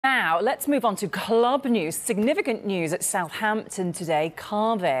Now, let's move on to club news. Significant news at Southampton today.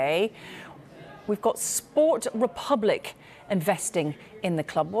 Kaveh, we've got Sport Republic investing in the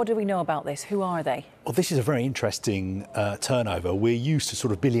club. What do we know about this? Who are they? Well, this is a very interesting turnover. We're used to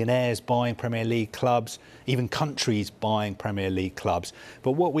sort of billionaires buying Premier League clubs, even countries buying Premier League clubs.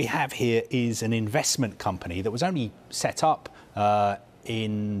 But what we have here is an investment company that was only set up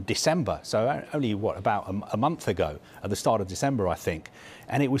in December, so only about a month ago, at the start of December, I think.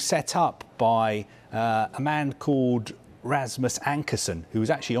 And it was set up by a man called Rasmus Ankersen, who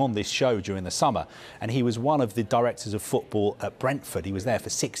was actually on this show during the summer, and he was one of the directors of football at Brentford. He was there for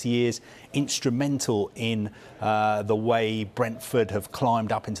 6 years, instrumental in the way Brentford have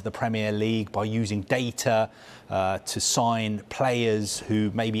climbed up into the Premier League by using data to sign players who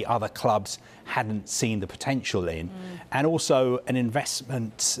maybe other clubs hadn't seen the potential in, and also an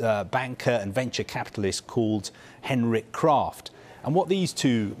investment banker and venture capitalist called Henrik Kraft. And what these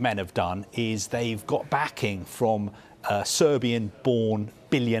two men have done is they've got backing from a Serbian-born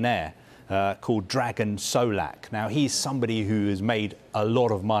billionaire called Dragan Solak. Now, he's somebody who has made a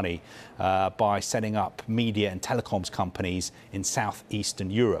lot of money by setting up media and telecoms companies in southeastern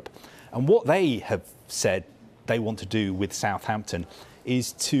Europe. And what they have said they want to do with Southampton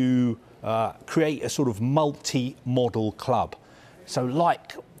is to create a sort of multi-model club. So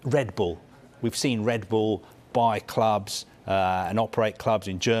like Red Bull, we've seen Red Bull buy clubs and operate clubs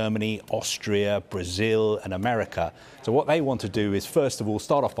in Germany, Austria, Brazil and America. So what they want to do is, first of all,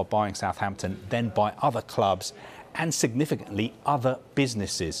 start off by buying Southampton, then buy other clubs and significantly other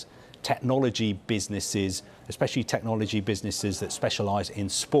businesses, technology businesses, especially technology businesses that specialise in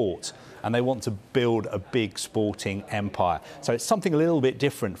sport. And they want to build a big sporting empire. So it's something a little bit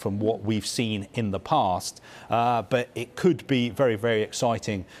different from what we've seen in the past, but it could be very, very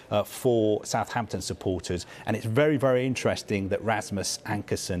exciting for Southampton supporters. And it's very, very interesting that Rasmus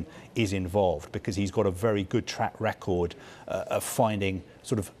Ankersen is involved, because he's got a very good track record of finding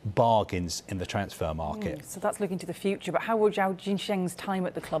sort of bargains in the transfer market. So that's looking to the future. But how will Zhao Jinsheng's time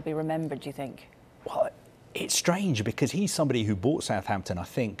at the club be remembered, do you think? Well, it's strange because he's somebody who bought Southampton, I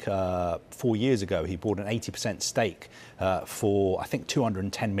think, 4 years ago. He bought an 80% stake for, I think,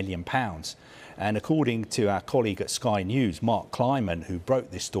 £210 million. And according to our colleague at Sky News, Mark Kleiman, who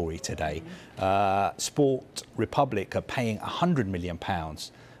broke this story today, Sport Republic are paying £100 million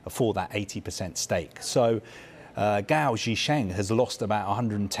for that 80% stake. So Zhao Jinsheng has lost about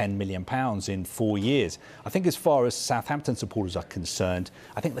 £110 million in 4 years. I think as far as Southampton supporters are concerned,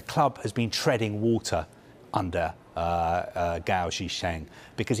 I think the club has been treading water under Zhao Jinsheng,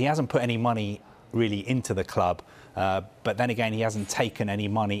 because he hasn't put any money really into the club, but then again he hasn't taken any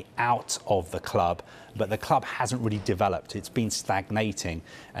money out of the club, but the club hasn't really developed. It's been stagnating,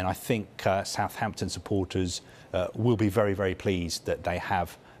 and I think Southampton supporters will be very, very pleased that they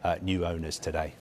have new owners today.